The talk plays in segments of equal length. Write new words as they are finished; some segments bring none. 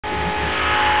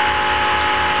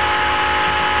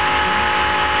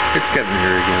It's Kevin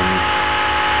here again.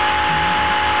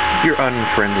 Your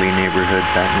unfriendly neighborhood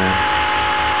Batman.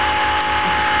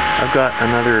 I've got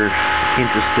another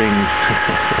interesting...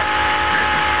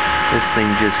 This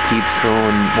thing just keeps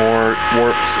throwing more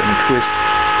warps and twists,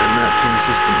 and that thing's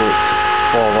just about to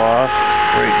fall off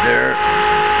right there.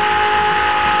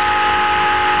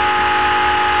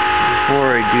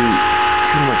 Before I do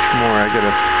too much more, I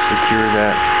gotta secure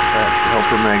that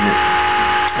helper magnet.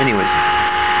 Anyways,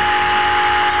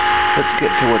 let's get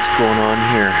to what's going on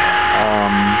here.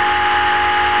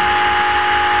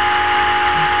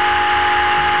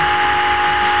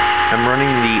 I'm running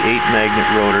the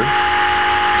 8-magnet rotor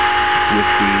with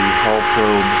the hull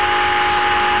probe.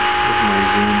 Where's my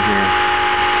zoom here?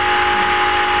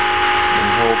 The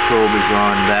hull probe is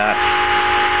on that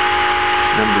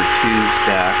number 2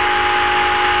 stack.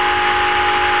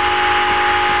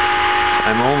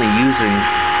 I'm only using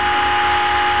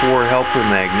 4 helper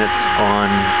magnets on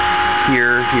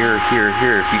here. If you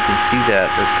can see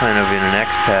that, that's kind of in an X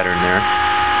pattern there.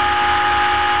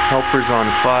 Helpers on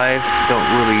 5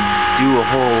 don't really do a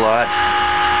whole lot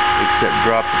except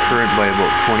drop the current by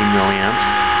about 20 milliamps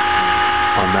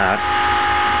on that.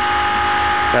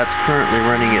 That's currently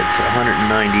running at 190.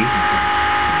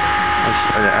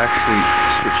 I actually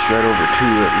switch that over to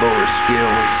a lower scale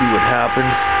and see what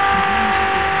happens.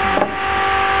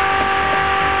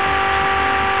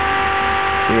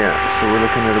 Yeah, so we're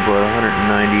looking at about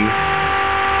 190.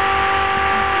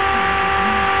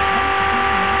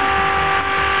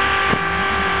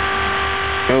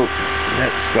 Oh,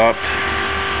 that stopped.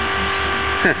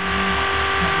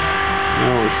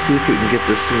 Now let's see if we can get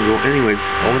this thing going. Anyways,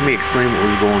 let me explain what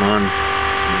was going on.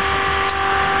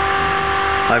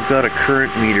 I've got a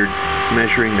current meter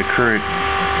measuring the current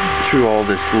through all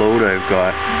this load I've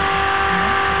got.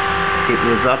 It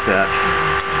was up at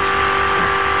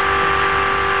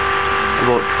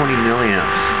about 20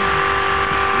 milliamps,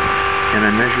 and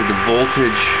I measured the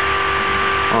voltage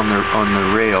on the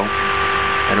rail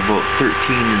at about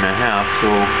 13.5. So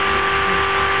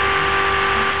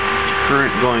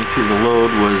current going through the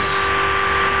load was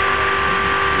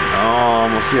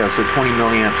almost, yeah, so 20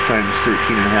 milliamps times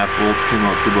 13.5 volts came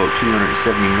out to about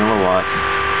 270 milliwatts,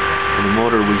 and the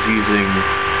motor was using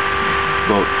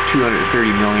about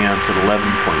 230 milliamps at 11.6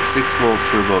 volts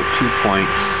for about 2.7,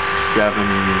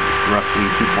 roughly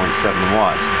 2.7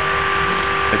 watts.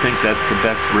 I think that's the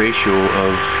best ratio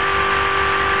of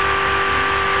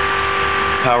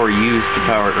power used to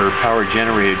power, or power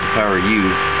generated to power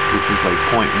used, which is like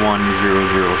 0.100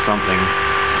 something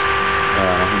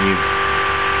when you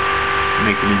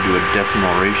make it into a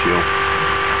decimal ratio.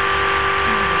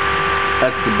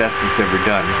 That's the best it's ever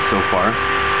done so far.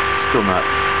 Still not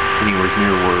anywhere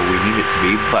near where we need it to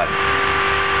be, but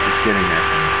it's getting there.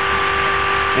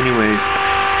 Anyways,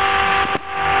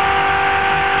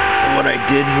 what I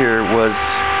did here was,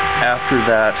 after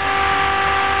that,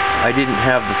 I didn't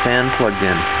have the fan plugged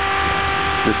in.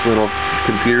 This little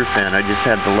computer fan. I just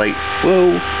had the light.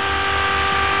 Whoa!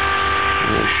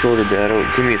 I shorted that out.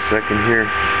 Give me a second here.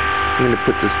 I'm going to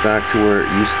put this back to where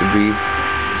it used to be.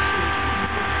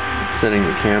 Setting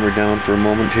the camera down for a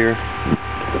moment here.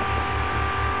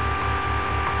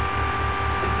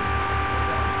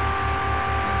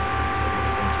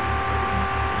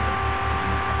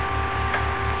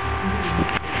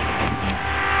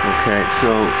 Okay, so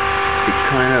it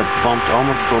kind of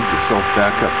almost bumped itself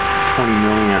back up 20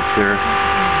 milliamps there.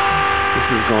 This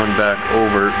has gone back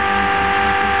over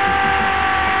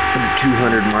the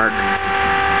 200 mark,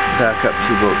 back up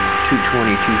to about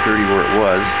 220, 230 where it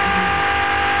was.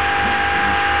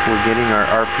 We're getting our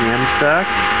RPMs back.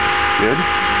 Good.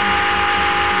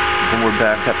 And we're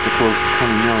back up to close to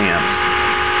 20 milliamps.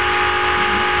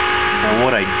 Now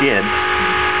what I did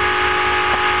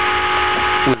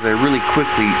was I really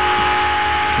quickly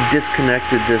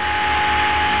disconnected this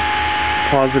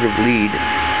positive lead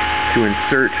to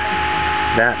insert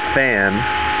that fan.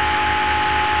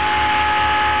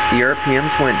 The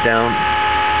RPMs went down.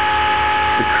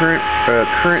 The current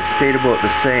stayed about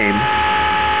the same,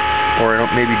 or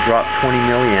maybe dropped 20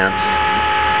 milliamps,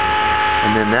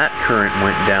 and then that current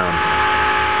went down,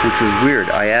 which was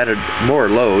weird. I added more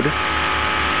load,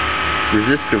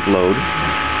 resistive load,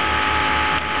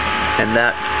 and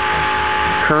that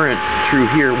current through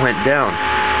here went down.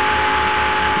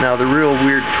 Now the real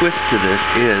weird twist to this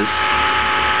is,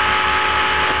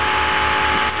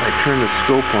 if I turn the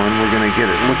scope on, we're going to get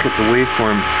a look at the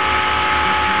waveform.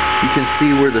 You can see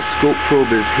where the scope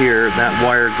probe is here. That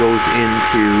wire goes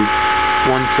into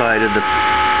one side of the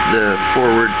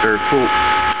forward or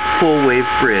full wave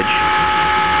bridge,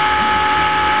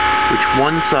 which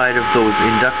one side of those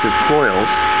inductive coils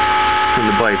from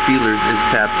the bifeelers is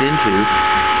tapped into.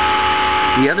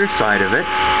 The other side of it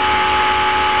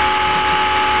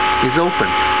is open.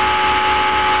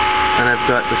 And I've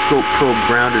got the scope probe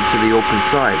grounded to the open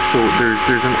side. So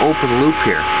there's an open loop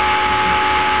here.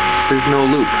 There's no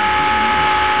loop.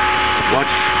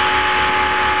 Watch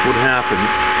what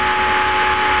happens.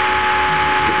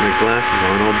 Get my glasses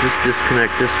on. I'll just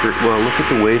disconnect this for, well, look at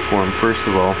the waveform first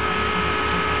of all.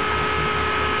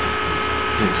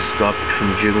 Stop it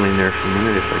from jiggling there for a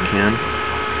minute if I can.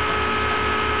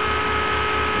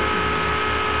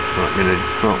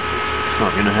 It's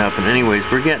not gonna happen. Anyways,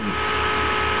 we're getting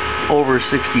over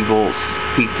 60 volts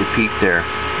peak to peak there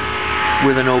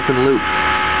with an open loop.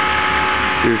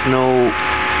 There's no,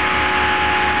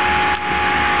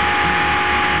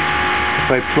 if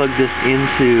I plug this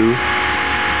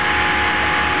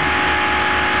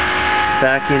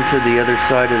back into the other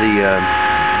side of the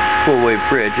full wave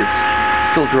bridge, it's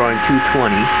still drawing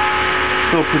 220,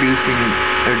 still producing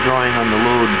or drawing on the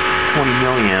load 20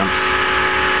 milliamps.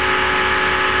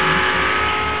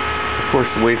 Of course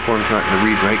the waveform's not going to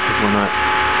read right because we're not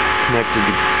connected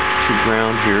to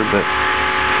ground here, but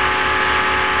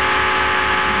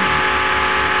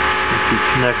if we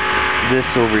connect this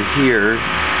over here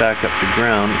back up to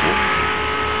ground,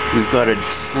 we've got a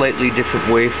slightly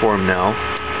different waveform now.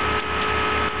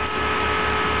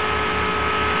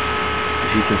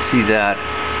 As you can see that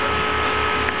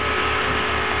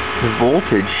the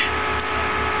voltage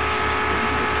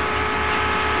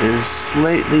is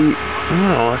slightly,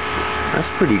 oh,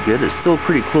 that's pretty good. It's still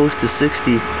pretty close to 60.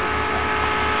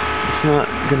 It's not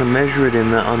going to measure it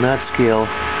on that scale.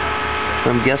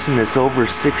 So I'm guessing it's over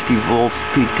 60 volts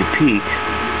peak to peak.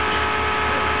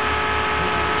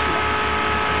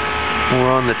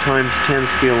 We're on the times 10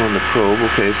 scale on the probe.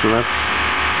 Okay, so that's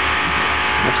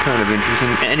kind of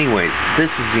interesting. Anyways, this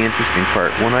is the interesting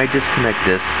part. When I disconnect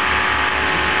this,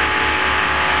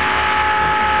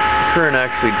 the current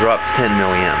actually drops 10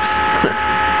 milliamps.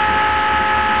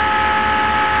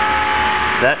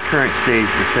 That current stays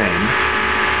the same,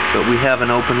 but we have an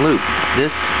open loop.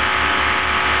 This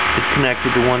is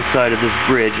connected to one side of this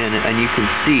bridge, and you can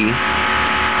see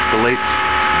the light's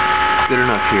good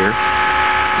enough here.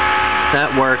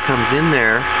 That wire comes in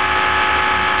there.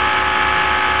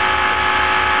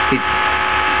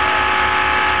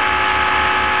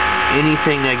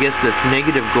 Anything, I guess, that's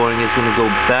negative going is going to go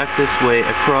back this way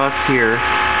across here,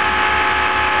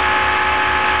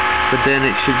 but then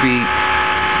it should be,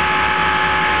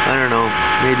 I don't know,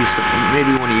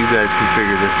 maybe one of you guys can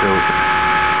figure this out.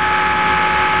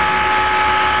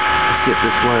 Let's get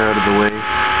this wire out of the way.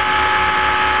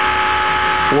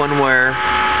 One wire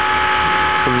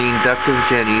from the inductive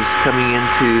gennies coming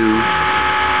into,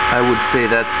 I would say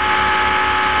that's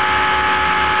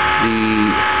the,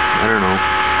 I don't know,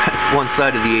 one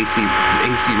side of the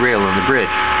AC rail on the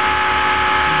bridge.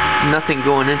 Nothing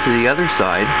going into the other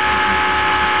side.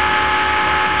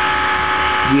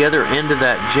 The other end of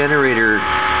that generator,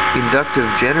 inductive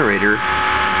generator,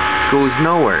 goes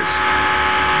nowhere.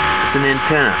 It's an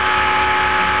antenna.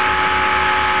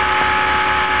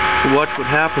 So watch what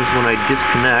happens when I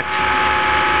disconnect.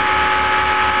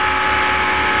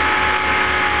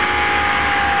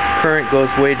 Current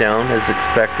goes way down as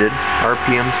expected.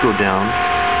 RPMs go down.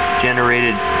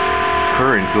 Generated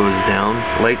current goes down.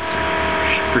 Lights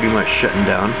pretty much shutting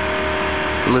down.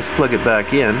 So let's plug it back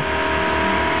in.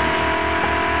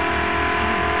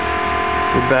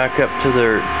 We're back up to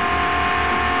the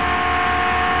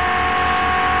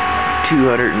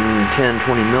 210,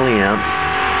 20 milliamps.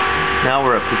 Now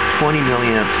we're up to 20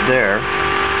 milliamps there.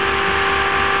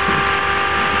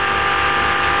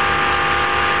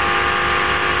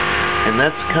 And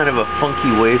that's kind of a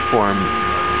funky waveform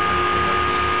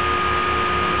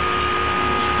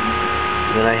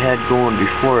that I had going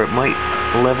before. It might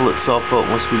level itself out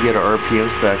once we get our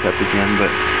RPMs back up again, but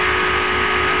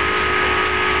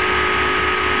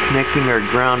connecting our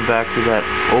ground back to that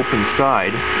open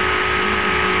side,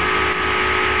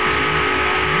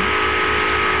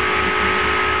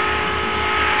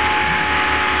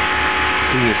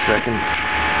 give me a second.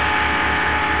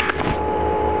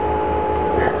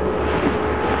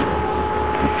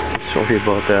 Sorry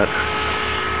about that.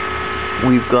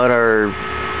 We've got our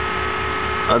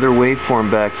other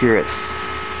waveform back here at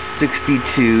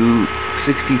 62,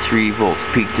 63 volts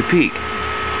peak to peak.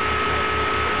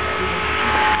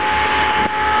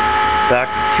 Back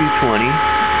to 220,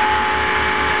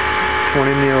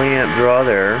 20 milliamp draw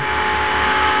there,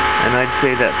 and I'd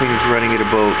say that thing's running at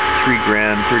about 3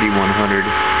 grand, 3100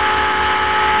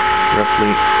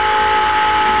 roughly.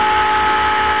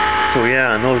 So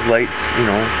yeah, and those lights, you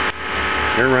know,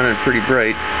 they're running pretty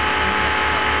bright.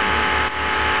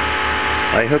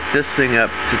 I hooked this thing up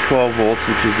to 12 volts,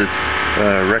 which is its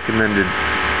recommended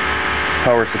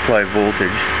power supply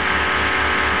voltage.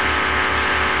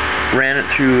 Ran it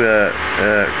through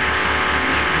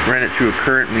a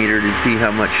current meter to see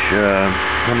how much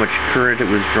current it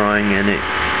was drawing, and it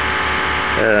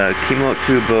came out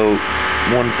to about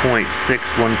 1.6,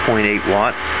 1.8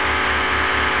 watts.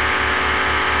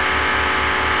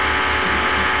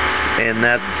 And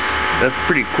that's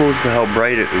pretty close to how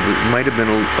bright it was. It might have been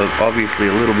obviously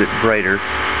a little bit brighter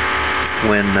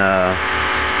when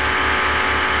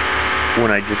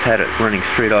I just had it running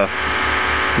straight off,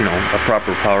 you know, a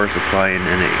proper power supply, and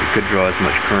it could draw as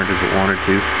much current as it wanted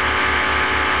to.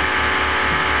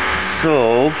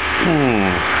 So,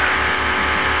 I'm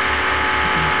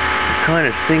kind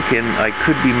of thinking I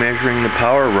could be measuring the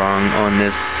power wrong on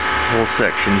this whole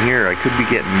section here. I could be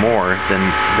getting more than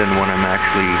what I'm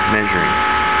actually measuring.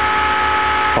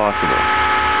 Possible.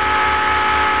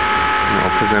 You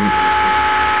know, because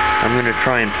I'm going to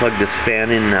try and plug this fan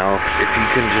in now. If you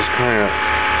can just kind of,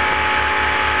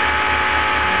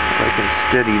 if I can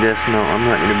steady this. No, I'm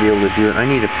not going to be able to do it. I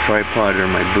need a tripod or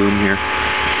my boom here.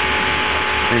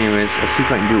 Anyways, I'll see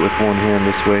if I can do it with one hand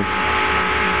this way.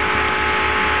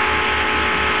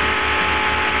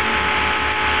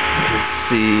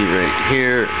 See right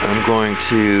here, I'm going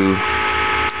to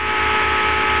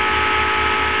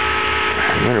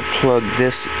plug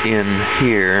this in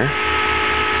here.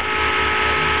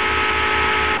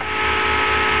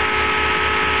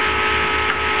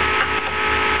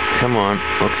 Come on.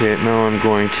 Okay, now I'm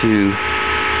going to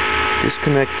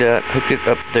disconnect that, hook it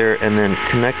up there, and then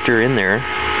connector in there.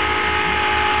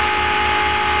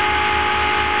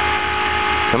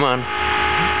 Come on.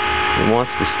 It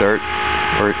wants to start.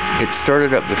 Or it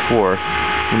started up before,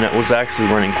 and that was actually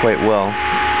running quite well.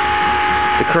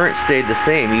 The current stayed the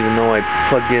same, even though I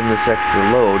plugged in this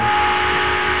extra load.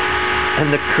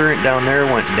 And the current down there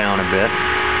went down a bit.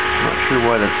 I'm not sure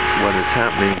what is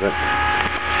happening, but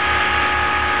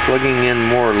plugging in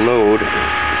more load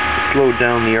slowed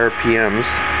down the RPMs.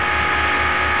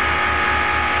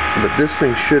 But this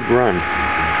thing should run.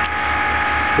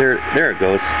 There it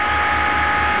goes.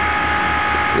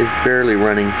 It's barely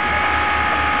running.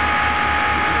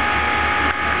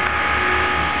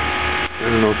 I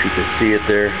don't know if you can see it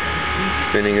there,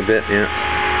 spinning a bit, yeah.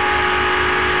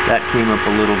 That came up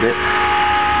a little bit.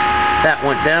 That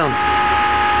went down.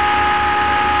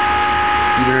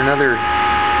 Even another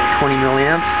 20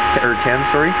 milliamps, or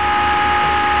 10, sorry.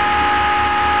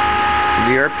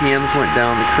 The RPMs went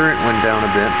down, the current went down a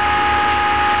bit,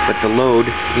 but the load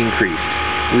increased.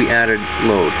 We added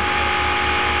load.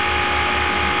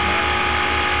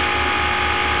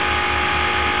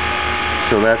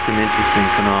 So that's an interesting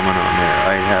phenomenon there,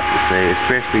 I have to say,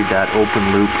 especially that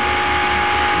open loop.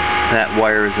 That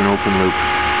wire is an open loop.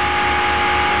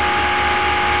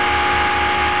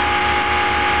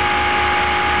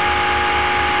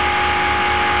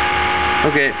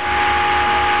 Okay,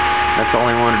 that's all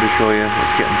I wanted to show you.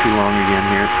 It's getting too long again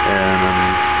here, and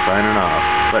I'm signing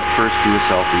off. But first, do a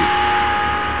selfie.